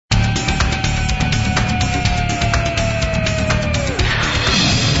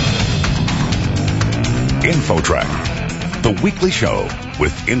Internet-InfoTrak, the weekly show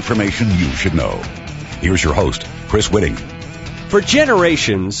with information you should know. Here's your host, Chris Whitting. For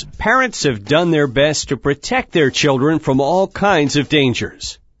generations, parents have done their best to protect their children from all kinds of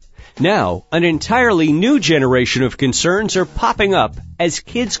dangers. Now, an entirely new generation of concerns are popping up as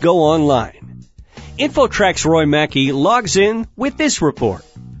kids go online. InfoTrak's Roy Mackey logs in with this report.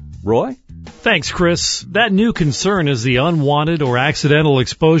 Roy? Thanks, Chris. That new concern is the unwanted or accidental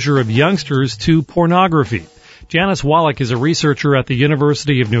exposure of youngsters to pornography. Janis Wolak is a researcher at the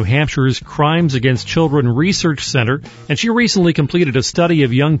University of New Hampshire's Crimes Against Children Research Center, and she recently completed a study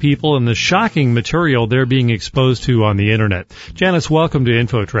of young people and the shocking material they're being exposed to on the Internet. Janis, welcome to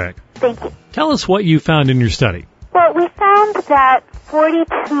InfoTrak. Thank you. Tell us what you found in your study. Well, we found that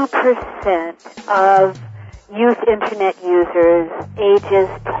 42% of youth Internet users ages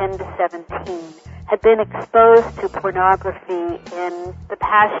 10 to 17 had been exposed to pornography in the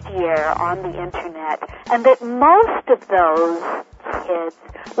past year on the Internet, and that most of those kids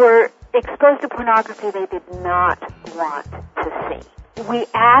were exposed to pornography they did not want to see. We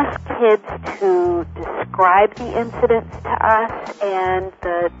asked kids to describe the incidents to us and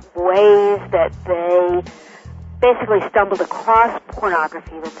the ways that they basically stumbled across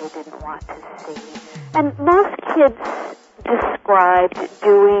pornography that they didn't want to see. And most kids described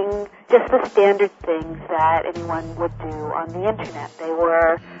doing just the standard things that anyone would do on the Internet. They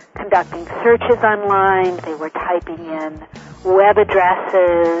were conducting searches online, they were typing in web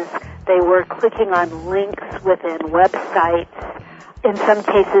addresses, they were clicking on links within websites. In some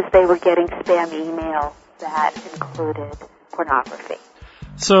cases, they were getting spam email that included pornography.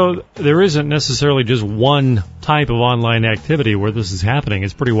 So there isn't necessarily just one type of online activity where this is happening.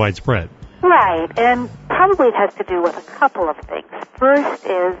 It's pretty widespread. Right, and probably it has to do with a couple of things. First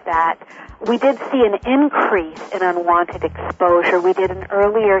is that we did see an increase in unwanted exposure. We did an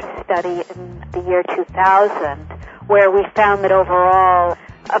earlier study in the year 2000 where we found that overall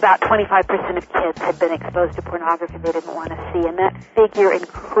about 25% of kids had been exposed to pornography they didn't want to see, and that figure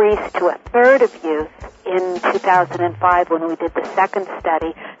increased to a third of youth in 2005 when we did the second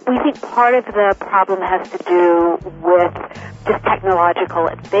study. We think part of the problem has to do with just technological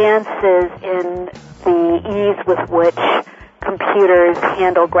advances in the ease with which computers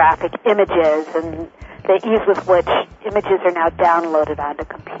handle graphic images and the ease with which images are now downloaded onto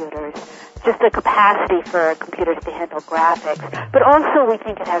computers. Just the capacity for computers to handle graphics. But also we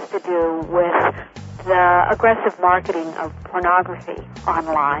think it has to do with the aggressive marketing of pornography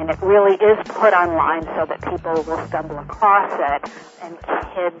online. It really is put online so that people will stumble across it, and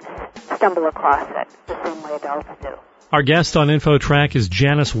kids stumble across it the same way adults do. Our guest on InfoTrak is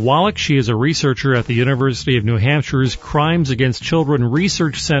Janis Wolak. She is a researcher at the University of New Hampshire's Crimes Against Children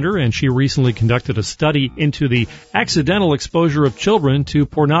Research Center, and she recently conducted a study into the accidental exposure of children to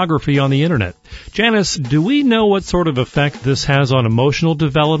pornography on the Internet. Janis, do we know what sort of effect this has on emotional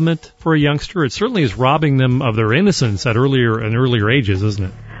development for a youngster? It certainly is robbing them of their innocence at earlier ages, isn't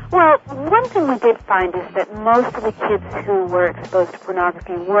it? Well, one thing we did find is that most of the kids who were exposed to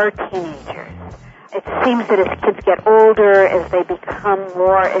pornography were teenagers. It seems that as kids get older, as they become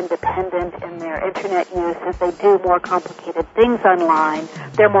more independent in their Internet use, as they do more complicated things online,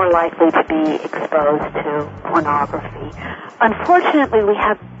 they're more likely to be exposed to pornography. Unfortunately, we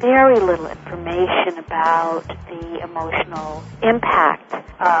have very little information about the emotional impact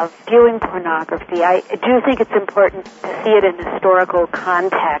of viewing pornography. I do think it's important to see it in historical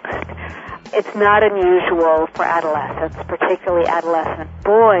context. It's not unusual for adolescents, particularly adolescent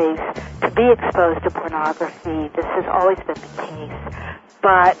boys, to be exposed to pornography. This has always been the case.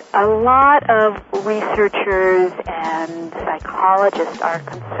 But a lot of researchers and psychologists are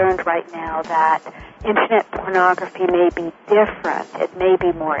concerned right now that Internet pornography may be different. It may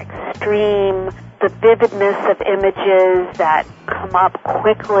be more extreme. The vividness of images that come up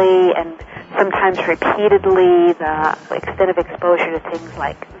quickly and sometimes repeatedly, the extent of exposure to things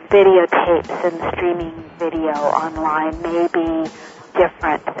like videotapes and streaming video online may be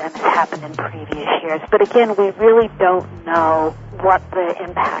different than has happened in previous years. But again, we really don't know what the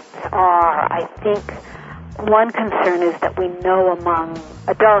impacts are. I think one concern is that we know among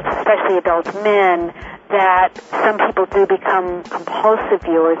adults, especially adult men, that some people do become compulsive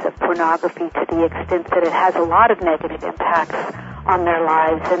viewers of pornography to the extent that it has a lot of negative impacts on their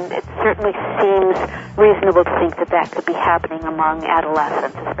lives, and it certainly seems reasonable to think that that could be happening among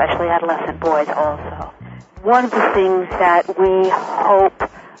adolescents, especially adolescent boys also. One of the things that we hope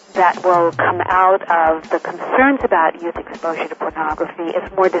that will come out of the concerns about youth exposure to pornography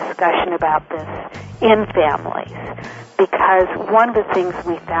is more discussion about this in families. Because one of the things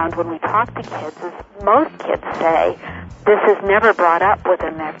we found when we talk to kids is most kids say this is never brought up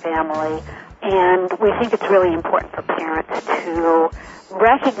within their family, And we think it's really important for parents to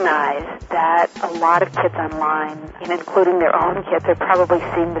recognize that a lot of kids online, including their own kids, are probably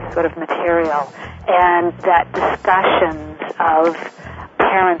seeing this sort of material, and that discussions of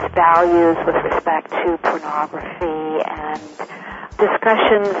parents' values with respect to pornography and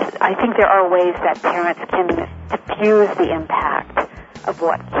discussions, I think there are ways that parents can diffuse the impact of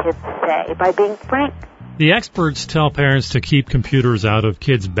what kids say by being frank. The experts tell parents to keep computers out of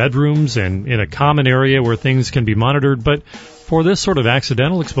kids' bedrooms and in a common area where things can be monitored, but for this sort of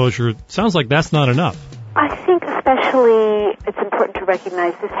accidental exposure, it sounds like that's not enough. I think especially it's important to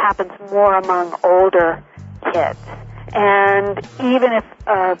recognize this happens more among older kids. And even if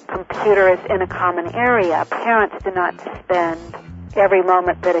a computer is in a common area, parents do not spend every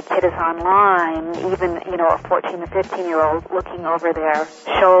moment that a kid is online, even, a 14 or 15-year-old looking over their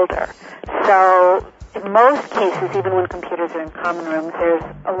shoulder. So in most cases, even when computers are in common rooms, there's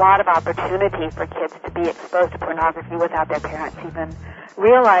a lot of opportunity for kids to be exposed to pornography without their parents even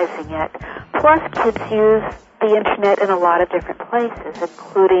realizing it. Plus, kids use the Internet in a lot of different places,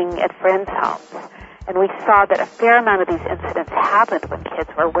 including at friends' homes. And we saw that a fair amount of these incidents happened when kids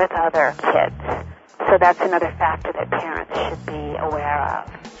were with other kids. So that's another factor that parents should be aware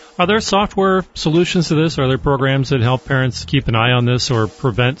of. Are there software solutions to this? Are there programs that help parents keep an eye on this or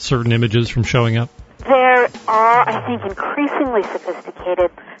prevent certain images from showing up? There are, I think, increasingly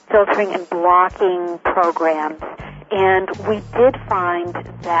sophisticated filtering and blocking programs, and we did find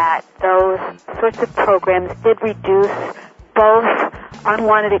that those sorts of programs did reduce both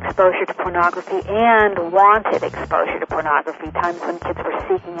unwanted exposure to pornography and wanted exposure to pornography, times when kids were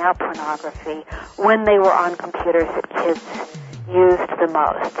seeking out pornography, when they were on computers that kids used the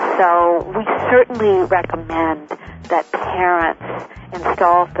most. So we certainly recommend that parents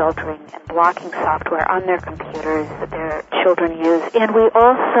install filtering and blocking software on their computers that their children use. And we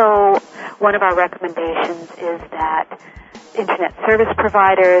also, one of our recommendations is that Internet service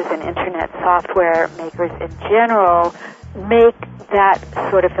providers and Internet software makers in general make that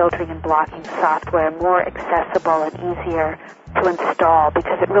sort of filtering and blocking software more accessible and easier to install,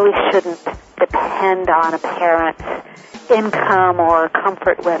 because it really shouldn't depend on a parent's income or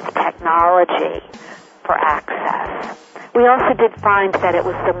comfort with technology for access. We also did find that it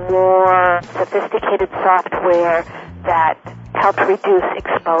was the more sophisticated software that helped reduce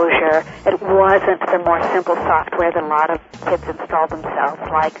exposure. It wasn't the more simple software that a lot of kids install themselves,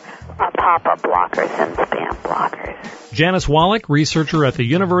 like pop-up blockers and spam blockers. Janis Wolak, researcher at the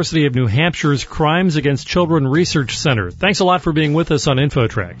University of New Hampshire's Crimes Against Children Research Center. Thanks a lot for being with us on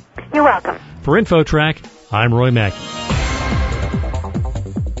InfoTrak. You're welcome. For InfoTrak, I'm Roy Mackey.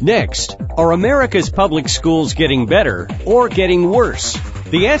 Next, are America's public schools getting better or getting worse?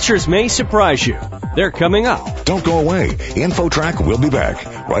 The answers may surprise you. They're coming up. Don't go away. InfoTrak will be back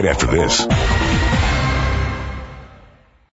right after this.